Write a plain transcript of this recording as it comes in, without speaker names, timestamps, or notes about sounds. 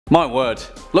My word,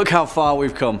 look how far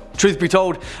we've come. Truth be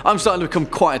told, I'm starting to become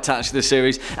quite attached to this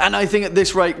series, and I think at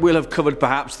this rate we'll have covered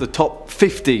perhaps the top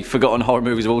 50 forgotten horror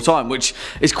movies of all time, which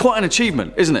is quite an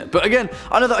achievement, isn't it? But again,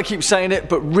 I know that I keep saying it,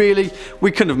 but really,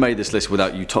 we couldn't have made this list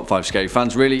without you top 5 Scary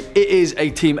fans, really. It is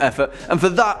a team effort, and for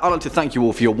that, I'd like to thank you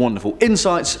all for your wonderful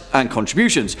insights and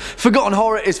contributions. Forgotten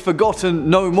horror is forgotten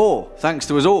no more, thanks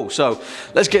to us all. So,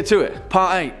 let's get to it.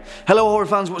 Part 8. Hello horror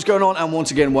fans, what's going on? And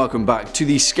once again, welcome back to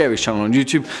the Scariest channel on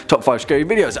YouTube. Top 5 scary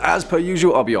videos. As per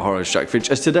usual, I'll be your horror host, Jack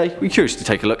Finch, as today we're curious to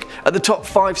take a look at the top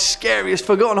 5 scariest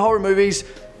forgotten horror movies,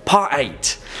 Part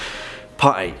 8.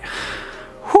 Part 8.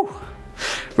 Whew.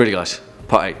 Really guys,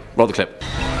 Part 8. Roll the clip.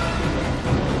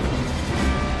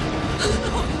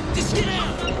 Just get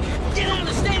out! Get out and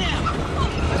stay down!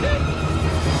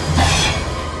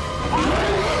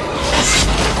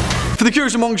 For the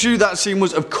curious amongst you, that scene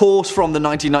was of course from the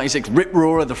 1996 rip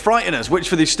roarer The Frighteners, which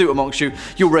for the astute amongst you,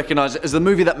 you'll recognise it as the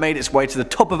movie that made its way to the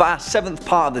top of our 7th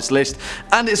part of this list,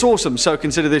 and it's awesome, so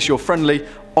consider this your friendly,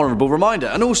 honourable reminder,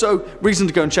 and also reason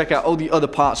to go and check out all the other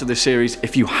parts of this series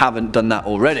if you haven't done that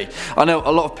already. I know a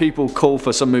lot of people call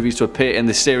for some movies to appear in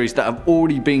this series that have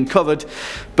already been covered,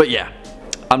 but yeah,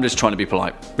 I'm just trying to be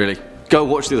polite, really. Go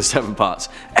watch the other 7 parts.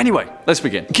 Anyway, let's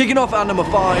begin. Kicking off at number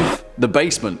 5, The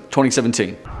Basement,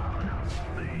 2017.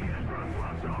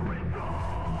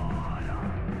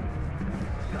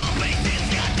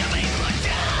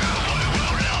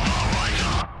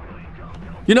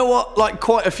 You know what, like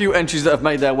quite a few entries that have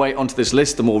made their way onto this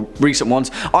list, the more recent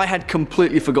ones, I had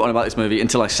completely forgotten about this movie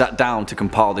until I sat down to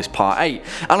compile this part 8.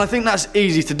 And I think that's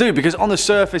easy to do because on the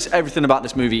surface everything about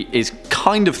this movie is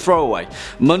kind of throwaway.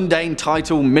 Mundane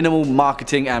title, minimal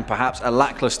marketing and perhaps a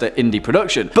lackluster indie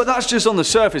production. But that's just on the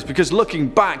surface because looking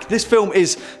back, this film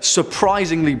is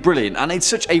surprisingly brilliant and it's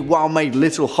such a well-made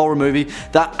little horror movie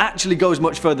that actually goes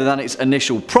much further than its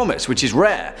initial promise, which is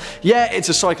rare. Yeah, it's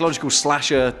a psychological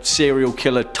slasher, serial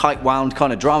killer, tight wound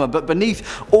kind of drama, but beneath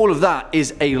all of that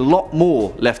is a lot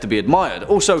more left to be admired.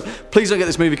 Also, please don't get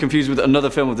this movie confused with another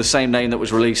film of the same name that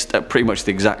was released at pretty much the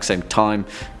exact same time,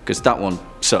 because that one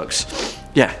sucks.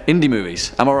 Yeah, indie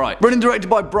movies, am I right? Written and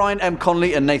directed by Brian M.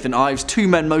 Connolly and Nathan Ives, two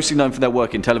men mostly known for their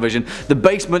work in television, The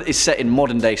Basement is set in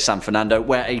modern day San Fernando,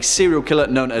 where a serial killer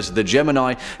known as the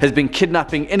Gemini has been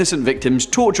kidnapping innocent victims,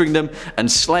 torturing them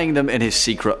and slaying them in his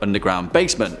secret underground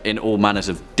basement in all manners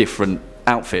of different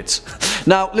outfits.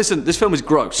 Now listen, this film is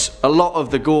gross. A lot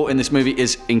of the gore in this movie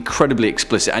is incredibly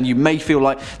explicit and you may feel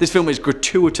like this film is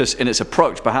gratuitous in its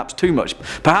approach, perhaps too much,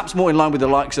 perhaps more in line with the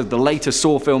likes of the later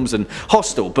Saw films and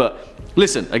Hostel, but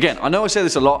listen, again, I know I say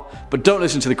this a lot, but don't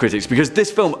listen to the critics because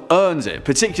this film earns it,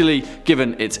 particularly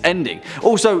given its ending.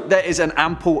 Also, there is an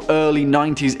ample early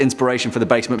 90s inspiration for The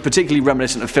Basement, particularly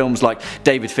reminiscent of films like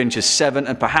David Fincher's Seven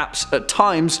and perhaps, at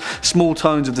times, small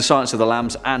tones of The Silence of the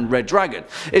Lambs and Red Dragon.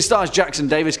 It stars Jackson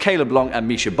Davis, Caleb Long and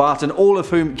Misha Barton, all of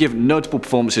whom give notable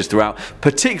performances throughout,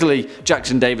 particularly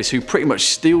Jackson Davis, who pretty much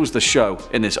steals the show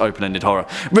in this open-ended horror.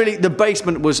 Really, The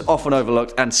Basement was often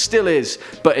overlooked and still is,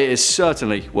 but it is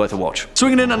certainly worth a watch.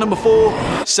 Swinging in at number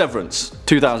 4, Severance,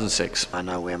 2006. I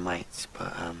know we're mates,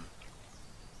 but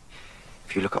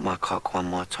if you look at my cock one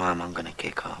more time, I'm gonna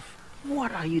kick off.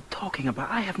 What are you talking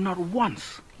about? I have not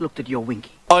once looked at your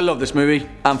winky. I love this movie,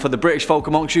 and for the British folk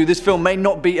amongst you, this film may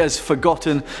not be as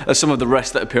forgotten as some of the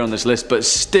rest that appear on this list, but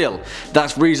still,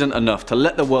 that's reason enough to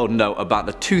let the world know about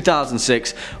the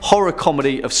 2006 horror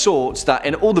comedy of sorts that,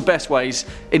 in all the best ways,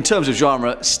 in terms of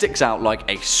genre, sticks out like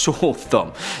a sore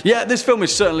thumb. Yeah, this film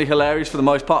is certainly hilarious for the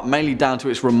most part, mainly down to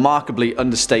its remarkably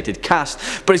understated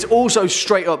cast, but it's also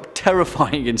straight up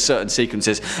terrifying in certain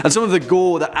sequences, and some of the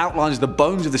gore that outlines the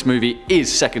bones of this movie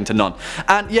is second to none.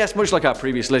 And yes, much like our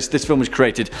previous list, this film was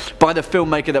created by the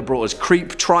filmmaker that brought us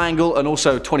Creep, Triangle and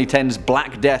also 2010's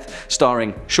Black Death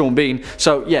starring Sean Bean,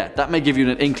 so yeah, that may give you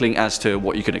an inkling as to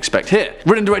what you can expect here.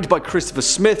 Written and directed by Christopher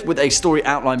Smith with a story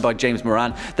outlined by James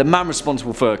Moran, the man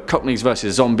responsible for Cockneys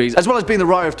vs Zombies, as well as being the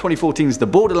writer of 2014's The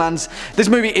Borderlands, this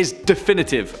movie is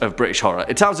definitive of British horror.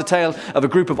 It tells a tale of a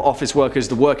group of office workers,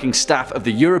 the working staff of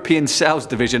the European sales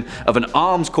division of an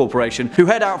arms corporation, who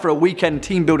head out for a weekend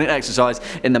team building exercise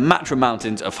in the Matra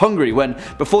Mountains of Hungary when,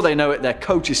 before they know it, their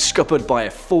coach is scuppered by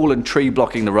a fallen tree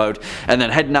blocking the road, and then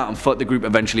heading out on foot, the group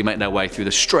eventually make their way through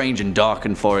the strange and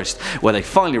darkened forest where they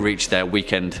finally reach their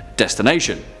weekend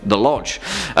destination, the lodge.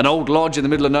 An old lodge in the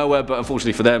middle of nowhere, but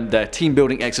unfortunately for them, their team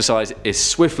building exercise is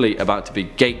swiftly about to be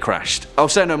gate crashed. I'll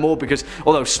say no more because,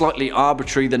 although slightly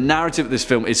arbitrary, the narrative of this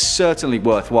film is certainly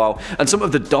worthwhile, and some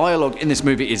of the dialogue in this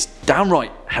movie is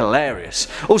downright hilarious.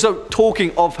 Also,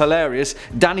 talking of hilarious,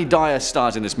 Danny Dyer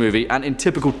stars in this movie, and in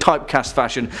typical typecast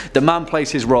fashion, the man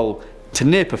plays his role to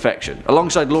near perfection.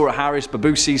 Alongside Laura Harris,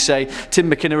 Babu Cisse,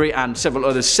 Tim McInnery and several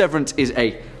others, Severance is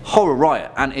a horror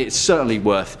riot, and it's certainly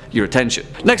worth your attention.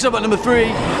 Next up at number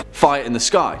 3, Fire in the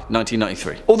Sky,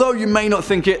 1993. Although you may not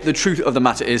think it, the truth of the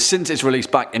matter is, since its release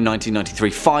back in 1993,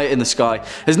 Fire in the Sky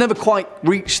has never quite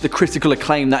reached the critical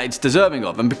acclaim that it's deserving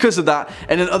of, and because of that,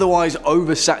 in an otherwise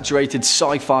oversaturated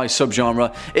sci-fi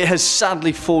subgenre, it has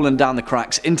sadly fallen down the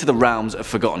cracks into the realms of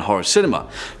forgotten horror cinema.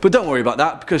 But don't worry about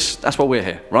that, because that's why we're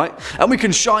here, right? And we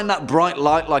can shine that bright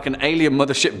light like an alien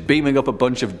mothership beaming up a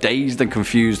bunch of dazed and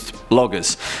confused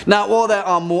loggers. Now, while there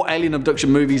are more alien abduction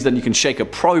movies than you can shake a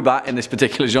probe at in this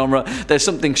particular genre, there's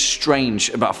something strange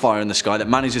about Fire in the Sky that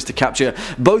manages to capture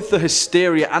both the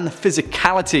hysteria and the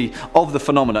physicality of the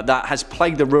phenomena that has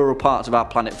plagued the rural parts of our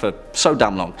planet for so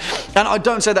damn long. And I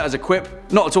don't say that as a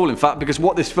quip, not at all in fact, because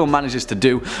what this film manages to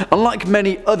do, unlike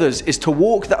many others, is to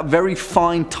walk that very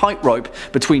fine tightrope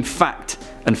between fact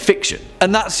and fiction.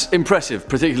 And that's impressive,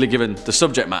 particularly given the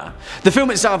subject matter. The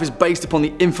film itself is based upon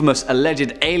the infamous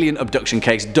alleged alien abduction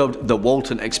case dubbed the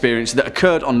Walton Experience that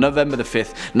occurred on November the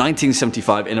 5th,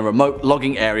 1975 in a remote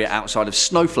logging area outside of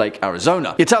Snowflake,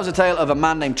 Arizona. It tells a tale of a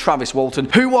man named Travis Walton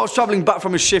who, whilst travelling back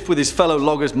from his shift with his fellow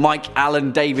loggers Mike,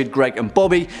 Alan, David, Greg and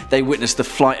Bobby, they witnessed the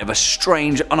flight of a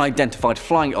strange unidentified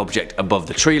flying object above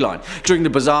the tree line. During the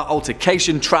bizarre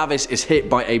altercation, Travis is hit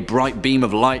by a bright beam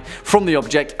of light from the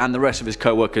object and the rest of his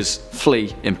co-workers flee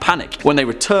in panic. When they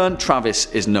return,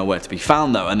 Travis is nowhere to be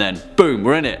found though, and then boom,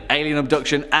 we're in it. Alien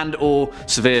abduction and or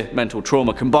severe mental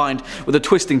trauma combined with a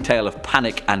twisting tale of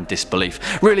panic and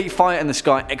disbelief. Really, Fire in the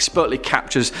Sky expertly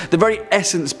captures the very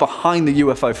essence behind the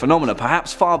UFO phenomena,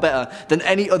 perhaps far better than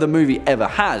any other movie ever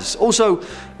has. Also,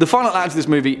 the final act of this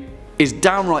movie is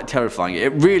downright terrifying,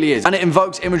 it really is, and it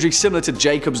invokes imagery similar to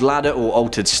Jacob's Ladder or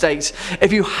Altered States.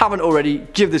 If you haven't already,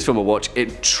 give this film a watch,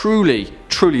 it truly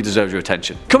deserves your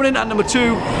attention. Coming in at number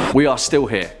 2, We Are Still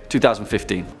Here,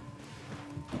 2015.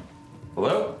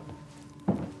 Hello?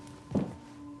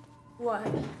 What?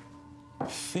 I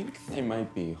think they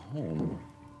might be home.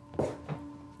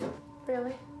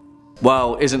 Really?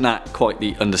 Well, isn't that quite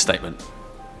the understatement?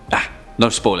 No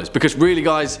spoilers, because really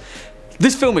guys,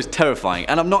 this film is terrifying,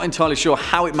 and I'm not entirely sure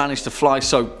how it managed to fly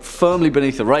so firmly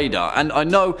beneath the radar, and I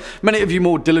know many of you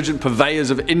more diligent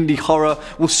purveyors of indie horror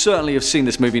will certainly have seen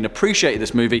this movie and appreciated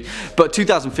this movie, but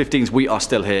 2015's We Are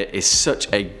Still Here is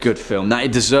such a good film that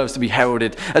it deserves to be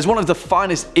heralded as one of the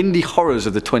finest indie horrors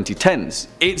of the 2010s.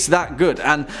 It's that good,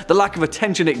 and the lack of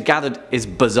attention it gathered is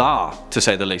bizarre, to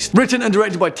say the least. Written and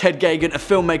directed by Ted Gagan, a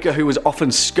filmmaker who was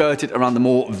often skirted around the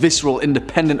more visceral,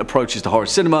 independent approaches to horror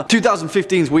cinema,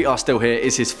 2015's We Are Still Here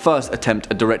is his first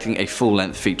attempt at directing a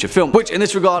full-length feature film, which in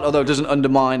this regard, although it doesn't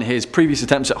undermine his previous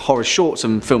attempts at horror shorts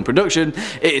and film production,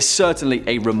 it is certainly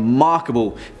a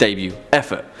remarkable debut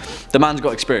effort. The man's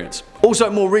got experience. Also,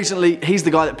 more recently, he's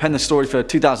the guy that penned the story for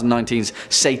 2019's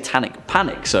Satanic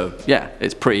Panic, so yeah,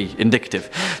 it's pretty indicative.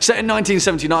 Set in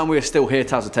 1979, We Are Still Here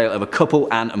tells the tale of a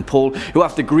couple, Anne and Paul, who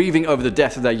after grieving over the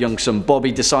death of their young son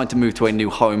Bobby, decide to move to a new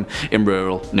home in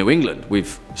rural New England.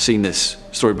 We've seen this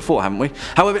story before, haven't we?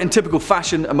 However, in typical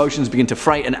fashion, emotions begin to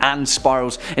fray and Anne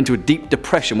spirals into a deep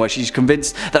depression where she's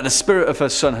convinced that the spirit of her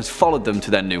son has followed them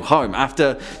to their new home.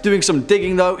 After doing some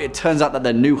digging though, it turns out that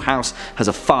their new house has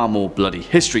a far more bloody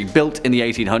history. Built in the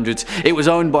 1800s, it was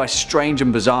owned by a strange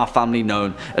and bizarre family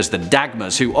known as the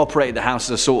Dagmars, who operated the house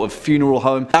as a sort of funeral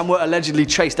home and were allegedly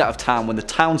chased out of town when the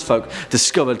townsfolk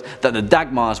discovered that the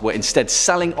Dagmars were instead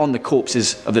selling on the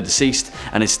corpses of the deceased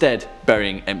and instead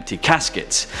burying empty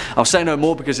caskets. I'll say no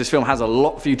more because this film has a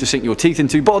lot for you to sink your teeth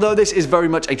into, but although this is very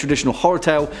much a traditional horror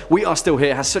tale, We Are Still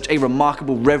Here has such a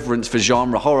remarkable reverence for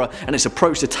genre horror, and its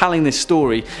approach to telling this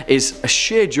story is a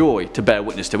sheer joy to bear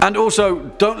witness to. And also,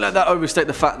 don't let that overstate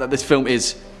the fact that this film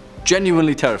is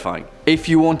genuinely terrifying. If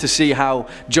you want to see how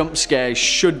jump scares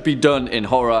should be done in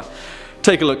horror,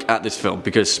 take a look at this film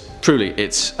because truly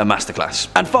it's a masterclass.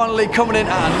 And finally, coming in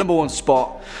at number 1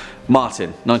 spot,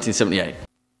 Martin, 1978.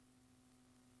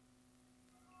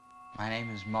 My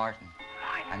name is Martin.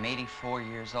 I'm 84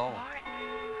 years old.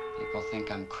 People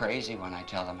think I'm crazy when I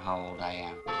tell them how old I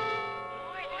am.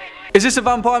 Is this a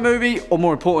vampire movie, or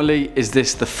more importantly, is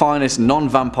this the finest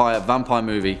non-vampire vampire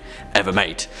movie ever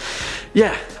made?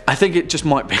 Yeah, I think it just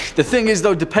might be. The thing is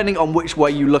though, depending on which way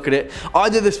you look at it,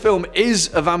 either this film is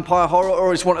a vampire horror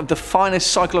or it's one of the finest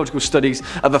psychological studies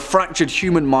of a fractured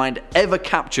human mind ever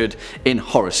captured in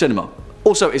horror cinema.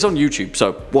 Also, it's on YouTube,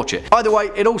 so watch it. Either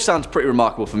way, it all sounds pretty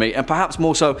remarkable for me, and perhaps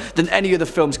more so than any of the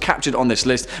films captured on this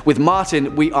list. With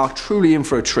Martin, we are truly in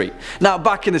for a treat. Now,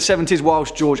 back in the 70s,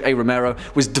 whilst George A. Romero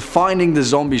was defining the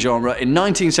zombie genre, in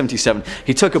 1977,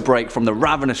 he took a break from the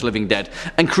ravenous living dead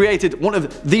and created one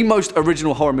of the most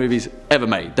original horror movies ever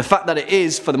made. The fact that it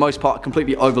is, for the most part,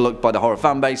 completely overlooked by the horror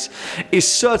fanbase is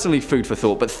certainly food for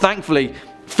thought, but thankfully,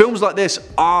 films like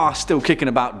this are still kicking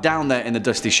about down there in the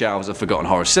dusty shelves of forgotten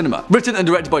horror cinema. Written and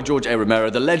directed by George A. Romero,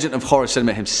 the legend of horror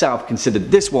cinema himself considered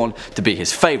this one to be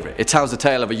his favourite. It tells the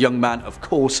tale of a young man, of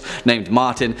course, named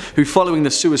Martin, who following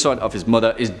the suicide of his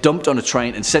mother is dumped on a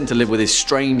train and sent to live with his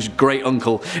strange great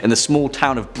uncle in the small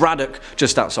town of Braddock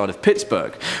just outside of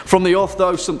Pittsburgh. From the off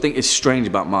though, something is strange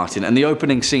about Martin, and the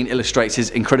opening scene illustrates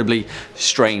his incredibly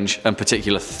strange and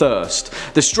particular thirst.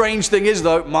 The strange thing is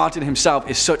though, Martin himself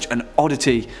is such an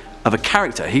oddity of a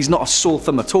character. He's not a sore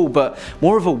thumb at all, but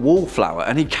more of a wallflower,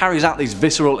 and he carries out these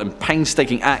visceral and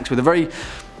painstaking acts with a very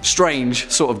strange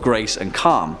sort of grace and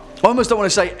calm. I almost don't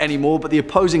want to say any more, but the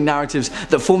opposing narratives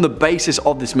that form the basis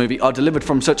of this movie are delivered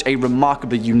from such a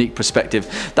remarkably unique perspective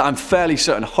that I'm fairly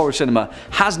certain horror cinema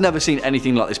has never seen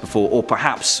anything like this before, or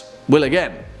perhaps will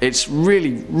again. It's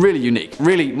really, really unique.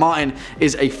 Really, Martin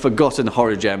is a forgotten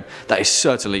horror gem that is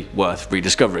certainly worth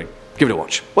rediscovering. Give it a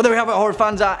watch. Well, there we have it, horror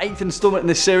fans, our 8th installment in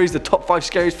this series, the top 5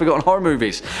 scariest forgotten horror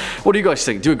movies. What do you guys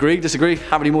think? Do you agree, disagree?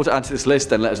 Have any more to add to this list?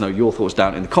 Then let us know your thoughts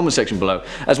down in the comment section below,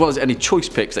 as well as any choice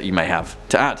picks that you may have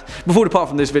to add. Before we depart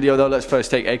from this video though, let's first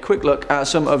take a quick look at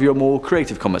some of your more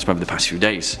creative comments from over the past few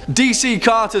days. DC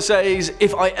Carter says,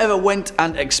 if I ever went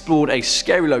and explored a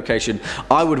scary location,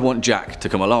 I would want Jack to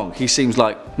come along. He seems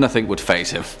like nothing would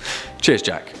faze him. Cheers,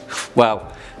 Jack.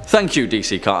 Well, thank you,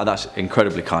 DC Carter, that's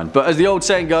incredibly kind. But as the old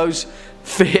saying goes,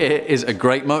 fear is a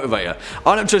great motivator.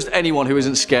 I don't trust anyone who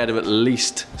isn't scared of at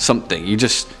least something. You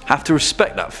just have to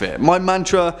respect that fear. My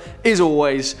mantra is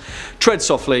always, tread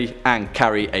softly and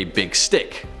carry a big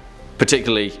stick,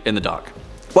 particularly in the dark.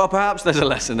 Well, perhaps there's a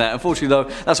lesson there. Unfortunately though,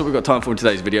 that's what we've got time for in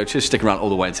today's video. Just stick around all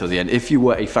the way until the end. If you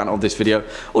were a fan of this video,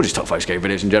 or just top 5 scary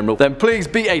videos in general, then please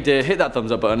be a dear, hit that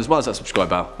thumbs up button as well as that subscribe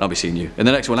bell, and I'll be seeing you in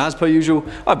the next one. As per usual,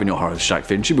 I've been your horror host, Jack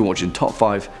Finch. You've been watching top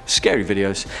 5 scary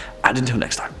videos, and until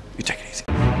next time, you take it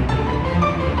easy.